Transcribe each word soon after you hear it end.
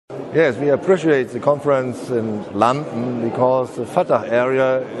Yes, we appreciate the conference in London because the FATA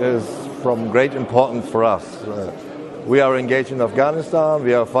area is from great importance for us. We are engaged in Afghanistan,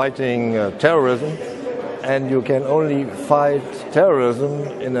 we are fighting terrorism, and you can only fight terrorism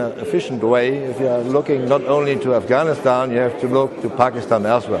in an efficient way if you are looking not only to Afghanistan, you have to look to Pakistan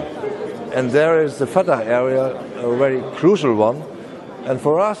as well. And there is the FATA area, a very crucial one, and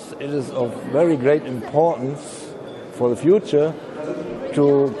for us it is of very great importance for the future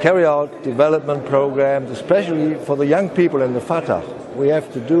to carry out development programs, especially for the young people in the FATA. We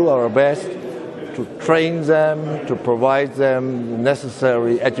have to do our best to train them, to provide them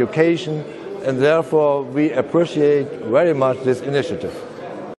necessary education, and therefore we appreciate very much this initiative.